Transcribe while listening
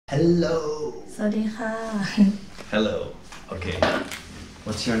Hello สวัสดีค่ะ Hello Okay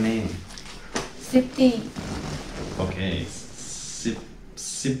What's your name 50 Okay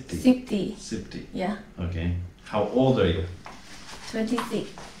Sipti Sipti yeah Okay How old are you 26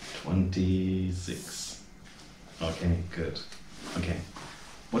 26 Okay good Okay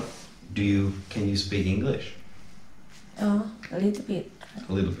What Can you speak English a little bit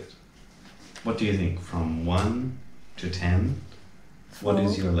A little bit What do you think from 1 to 10 What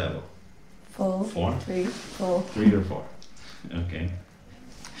is your level 4 3 4 3 or 4 Okay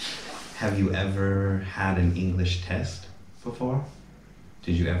Have you ever had an English test before?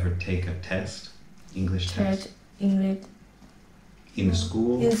 Did you ever take a test? English test? English In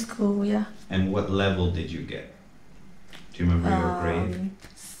school? in school yeah And what level did you get? Do you remember your grade?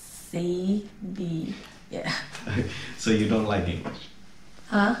 C B yeah So you don't like English?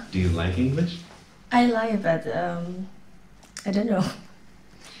 huh Do you like English? I like it but I don't know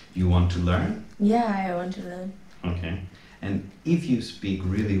You want to learn? yeah I want to learn Okay. And if you speak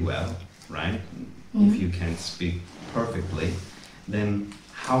really well, right? If you can speak perfectly, then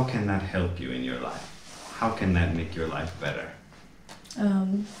how can that help you in your life? How can that make your life better?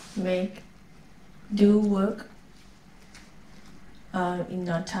 make do work in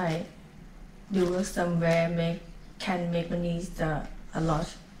not Thai do work somewhere can make money a lot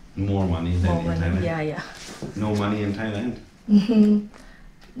More money than more in money Thailand? yeah No money in Thailand?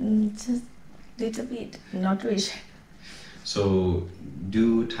 just little bit not rich So do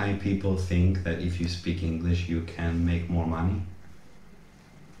Thai people think that if you speak English you can make more money?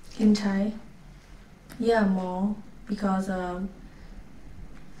 in Thai yeah more because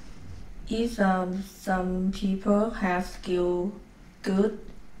if some people have good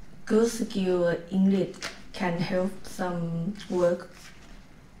skill English can help some work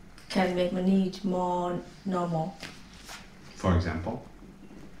can make money more normal For example?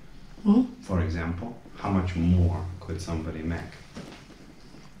 For example, how much more could somebody make?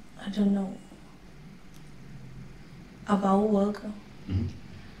 I don't know about work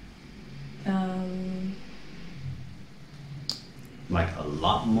Like a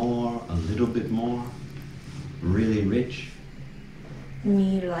lot more, a little bit more, really rich?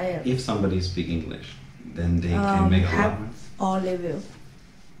 me like If somebody speak English, then they can make a have lot more? all level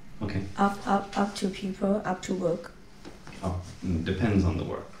Okay. up to people up to work Depends on the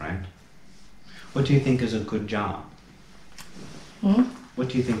work, right? What do you think is a good job? What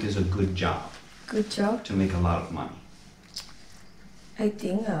do you think is a good job good job to make a lot of money? I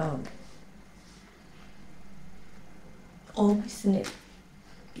think all business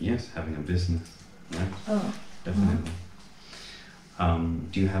Yes, having a business, right? oh Definitely.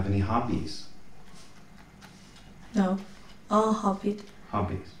 Do you have any hobbies? no all hobby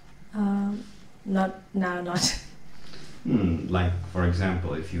Hobbies? not now not Like, for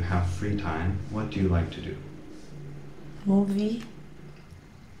example, if you have free time, what do you like to do? movie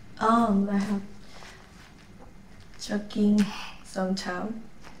I have jogging sometimes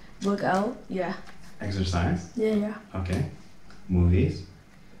work out yeah Exercise? yeah Okay. Movies?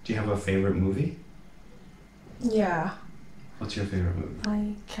 Do you have a favorite movie? yeah What's your favorite movie? I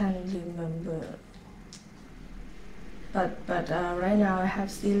can't remember but right now I have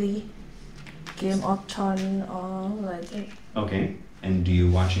series Game of Thrones or like that Okay. And do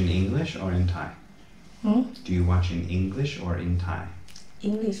you watch in English or in Thai? Do you watch in English or in Thai?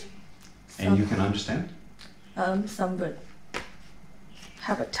 English And you can understand? some word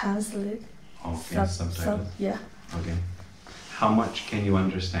have a translate Okay, subtitles. yeah Okay. How much can you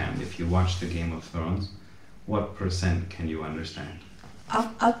understand if you watch the Game of Thrones? What percent can you understand?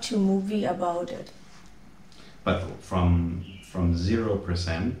 up to movie about it But from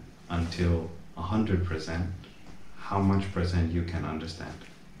 0% until 100%, how much percent you can understand?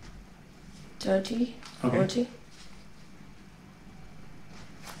 30 Okay. 40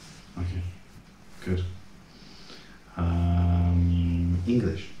 Okay, good.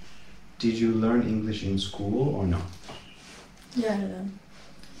 English. Did you learn English in school or no? yeah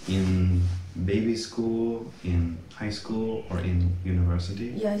In baby school, in high school, or in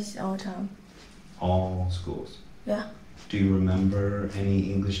university? yeah it's all time All schools. yeah Do you remember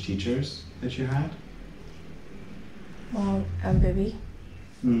any English teachers that you had? or baby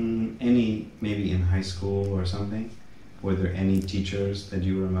Any, maybe in high school or something? Were there any teachers that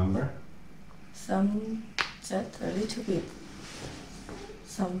you remember? some just a little bit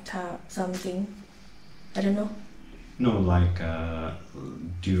something I don't know No, like,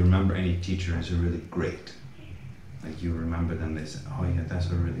 do you remember any teacher who's really great? Like you remember them, they said, oh yeah,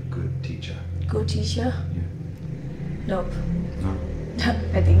 that's a really good teacher. good teacher Yeah. nope No?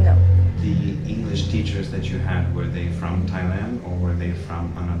 I think no the English teachers that you had, were they from Thailand or were they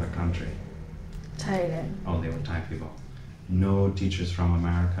from another country? Thailand. Oh, they were Thai people. No teachers from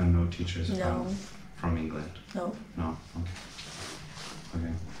America, no teachers No. from England. No. No. Okay.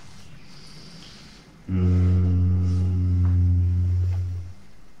 Okay.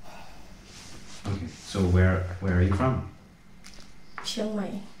 Okay. So where are you from? Chiang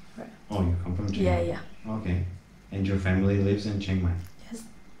Mai. Oh, you come from Chiang Mai. Yeah. Okay. And your family lives in Chiang Mai? Yes.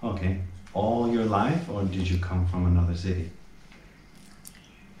 Okay. All your life, or did you come from another city?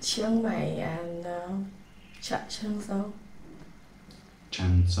 Chiang Mai and Chiang Sau.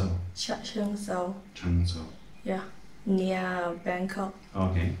 Changseo. Chiang Sau. Changseo. Yeah. Near Bangkok.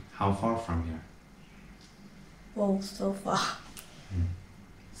 Okay. How far from here? Oh, so far.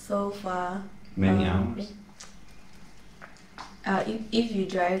 So far. Many hours? If you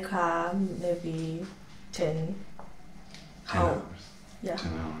drive car, maybe 10 hours. Yeah.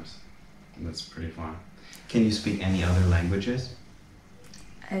 10 hours. That's pretty far. Can you speak any other languages?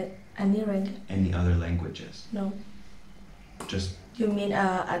 Any language? Any other languages? No. Just You mean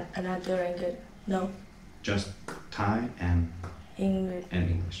another language? No. just Thai and English.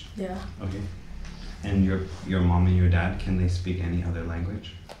 English. Yeah. Okay. And your mom and your dad, can they speak any other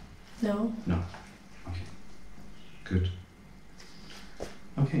language? No. No. Okay. Good.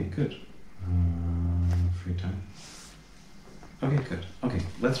 Okay, good. Free time. Okay, good. Okay,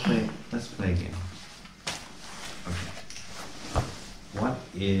 let's play a game. Okay. What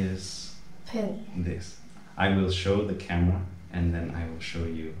is Pen. this? I will show the camera and then I will show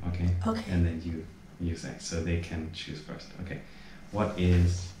you, okay? Okay. And then you say, so they can choose first. Okay. What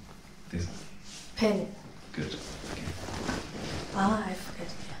is this? Pen. Good. Okay. I forget.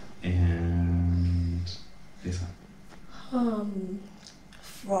 And this one.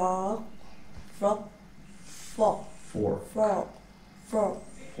 Frog. Frog. Fork. Fork. Frog. Frog.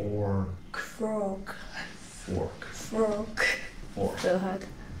 Fork. Frog. Fork. Frog. Fork. So hard.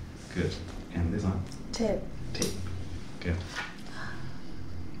 Good. And this one? Tape. Tape. Good.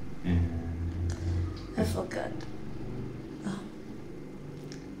 And I forgot.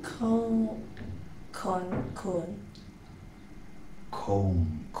 Cone. comb. Comb.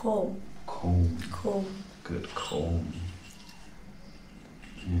 Comb. Comb. Good. Comb.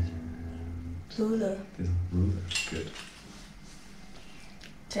 And Ruler. this one? Ruler. Good.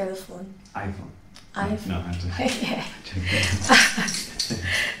 Telephone. iPhone. iPhone. No, I have to Yeah. check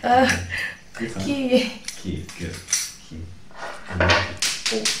that. This one? Key. Key. Good. Key. And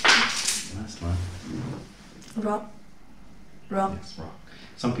last one. Rock. Rock. Yes, rock.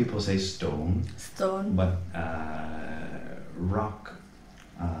 Some people say stone, Stone. but rock.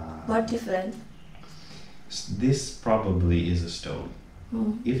 What different? This probably is a stone.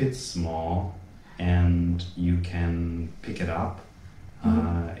 If it's small and you can pick it up,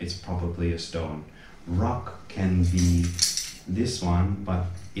 it's probably a stone. Rock can be this one, but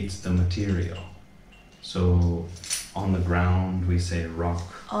it's the material. So on the ground we say rock,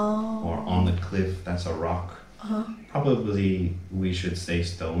 or on the cliff that's a rock. Probably we should say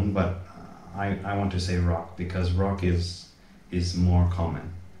stone, but I want to say rock because rock is more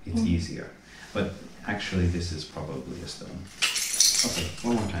common. It's easier. But actually this is probably a stone. Okay,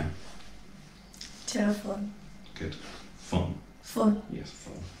 one more time. Telephone. Good. Phone. Phone. Yes,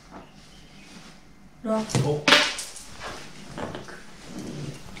 phone. Rock. Oh.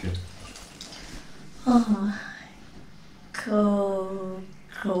 Good. Chrome. Chrome.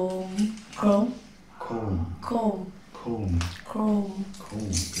 Chrome. Comb. Comb. Comb. Chrome. Comb.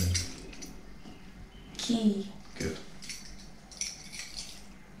 Good. Key. Good.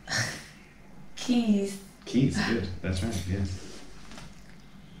 Keys. Keys. Good. That's right. Yes.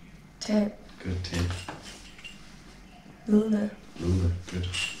 Tape. Good. Tape. Ruler. Ruler. Good.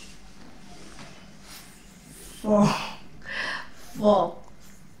 Fork. Fork.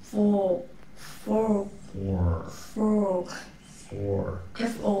 Fork. Fork. Four. Fork. Four.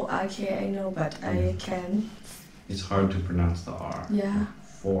 Fork. I know, but I can. It's hard to pronounce the R. Yeah.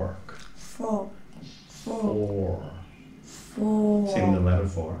 Fork. Fork. Fork. Four. Fork. Sing the letter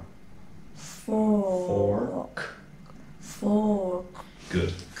four. Fork. Fork.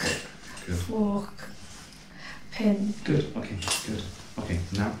 Good. Fork. Good. Fork. Pen. Good. Okay. Good. Okay.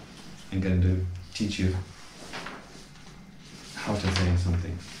 Now I'm going to teach you how to say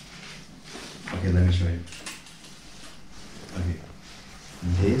something. Okay. Let me show you. Okay.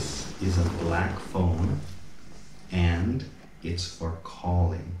 This is a black phone and it's for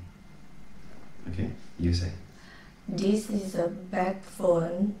calling. Okay. You say. This is a back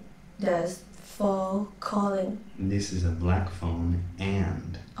phone that's for calling. This is a black phone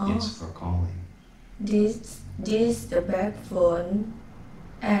and it's for calling. This the back phone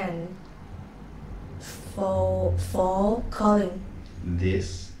and for calling.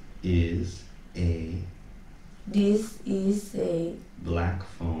 This is a This is a black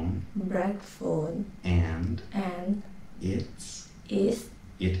phone black phone and and it's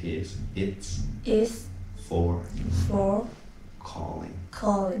it's for for calling.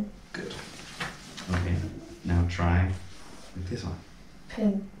 calling. Good. Okay, now try with this one.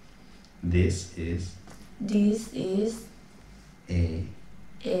 Pen. This is a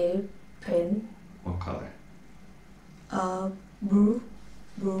a pen. what color?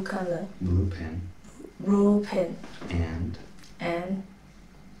 Blue color. Blue pen. Blue pen. And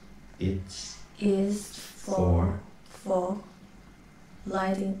it's Is for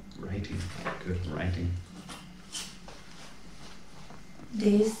writing. writing. Good, writing.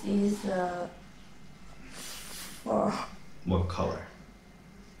 This is for What color?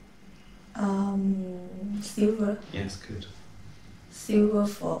 silver. Yes, good. Silver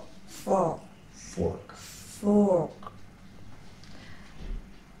for Fork. fork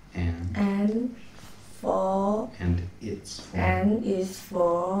And it's for is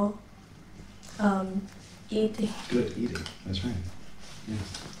for eating. good, eating. That's right.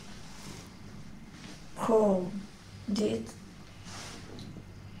 Yes. Comb.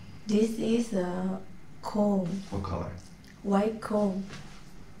 This is a comb. What color? White comb.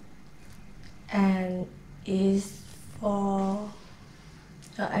 And is for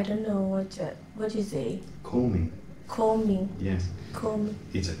I don't know what you say. Combing. Combing. Yes. Comb.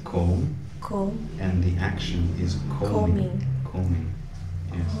 It's a comb Comb. and the action is combing. Combing. Combing.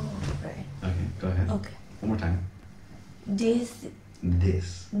 Yes. Oh, right. Okay, go ahead. Okay. One more time.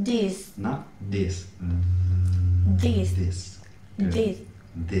 This. Not this. This. This. Good.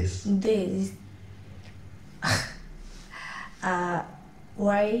 This. This.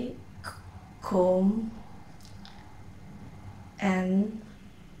 White comb and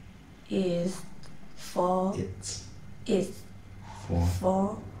is It's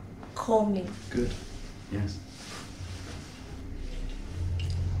for combing. good. Yes.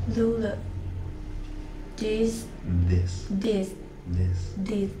 Ruler. This.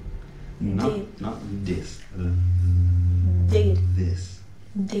 Not this. This. This.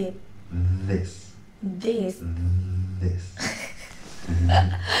 This. This. This. This.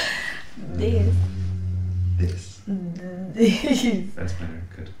 This. This. This. That's better.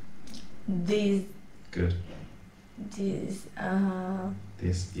 Good. This. Good. This.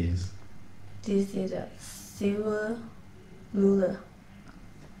 This is A silver ruler.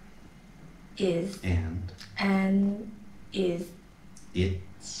 Is and is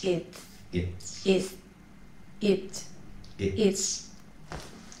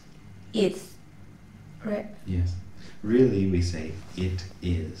it's right. Yes. Really, we say it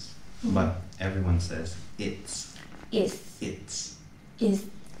is, but everyone says it's. Is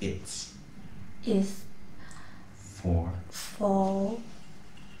for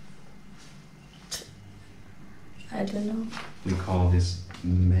I don't know. we call this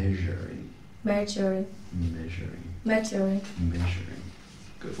measuring. Measuring.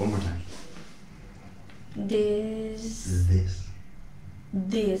 Good. One more time. This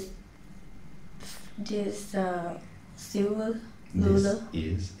silver ruler.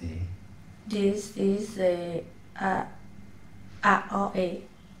 This is This is a or a.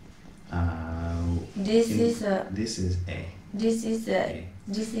 This is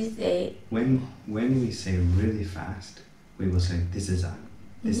a. When we say really fast, we will say this is a.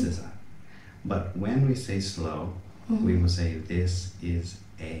 But when we say slow, we will say this is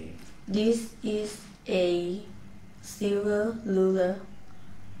a. This is a silver ruler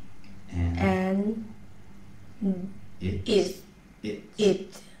and it's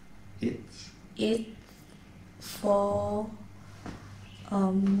for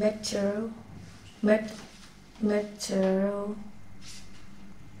material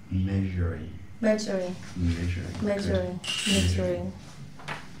measuring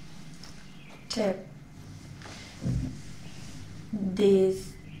tape.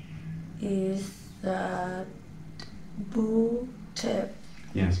 This is the blue tape.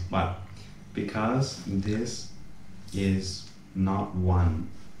 Yes, but because this is not one,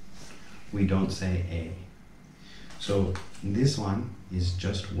 we don't say a. So this one is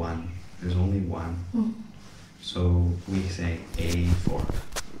just one. There's only one. So we say a fork.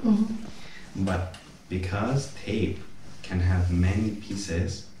 But because tape can have many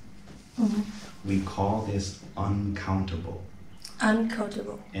pieces, we call this uncountable.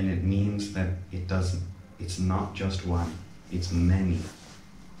 Uncountable. And it means that it's not just one, it's many.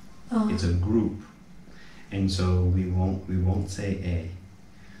 It's a group. And so we won't say a.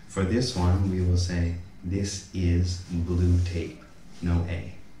 For this one, we will say this is blue tape, no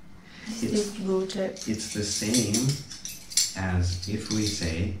a. This is blue tape. It's the same as if we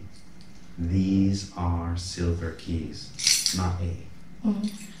say, these are silver keys, not A.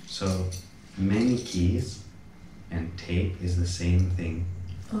 So many keys and tape is the same thing.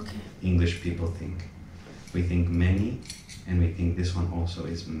 Okay. English people think. We think many, and we think this one also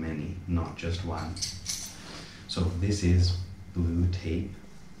is many, not just one. So this is blue tape,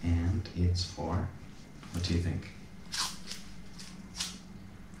 and it's for, what do you think?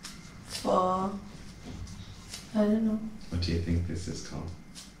 For, I don't know. What do you think this is called?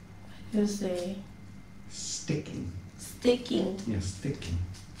 You say Sticking. sticking. Yeah, sticking.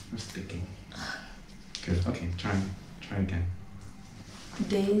 Or sticking. Good. Okay, try again.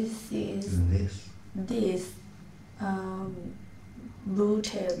 This is This. Blue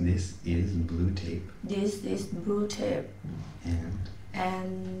tape. This is blue tape. This is blue tape.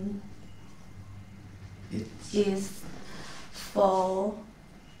 And It is for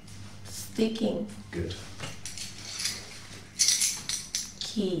sticking good.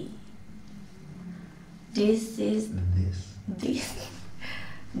 key. This is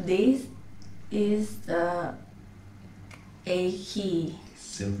this is the A key.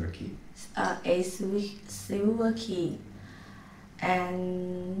 Silver key. A silver key,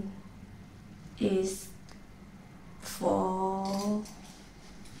 and is for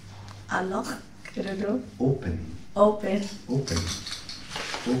unlock. I don't know. Opening. Open.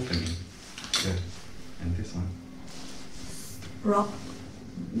 Opening. Good. And this one? Rock.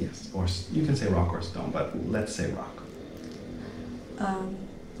 Yes. Or you can say rock or stone, but let's say rock.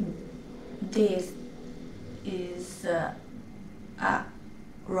 This is a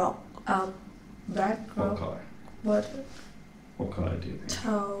rock. Black What rock. color? What color do you think?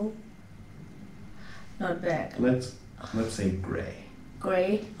 Tall. Not black. Let's say gray.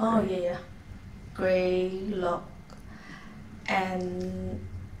 Gray. Oh Gray. yeah. Gray rock. And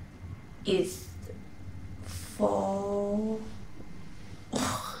it's for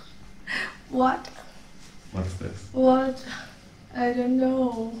what? What's this? What? I don't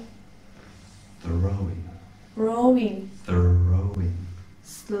know. Throwing. Rowing. Throwing.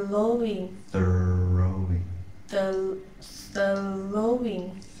 Slowing. Throwing.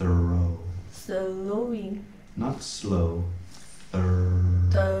 Slowing. Throw. Slowing. Not slow.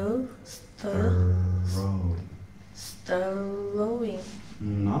 Throwing. Slowing.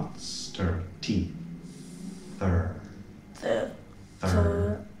 Not stir. T. Thir. The.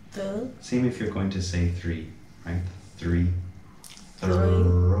 Same if you're going to say three, right? Three.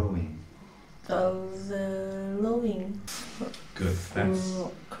 Throwing. Slowing. Good.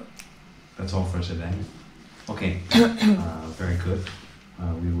 That's all for today. Okay. Very good.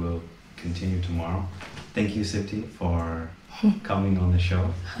 We will continue tomorrow. Thank you, Sipti, for coming on the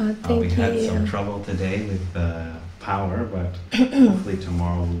show. Thank we had you. some trouble today with power, but hopefully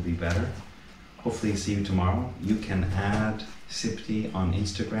tomorrow will be better. Hopefully see you tomorrow. You can add Sipti on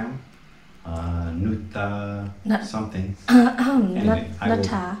Instagram. Nuta something. Anyway,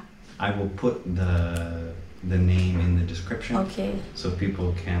 I will put the name in the description. Okay. So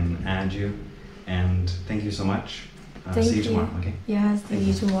people can add you. And thank you so much. Thank See you you. tomorrow. Okay. Yeah, see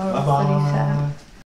you tomorrow. Bye Sawasdee ka. bye.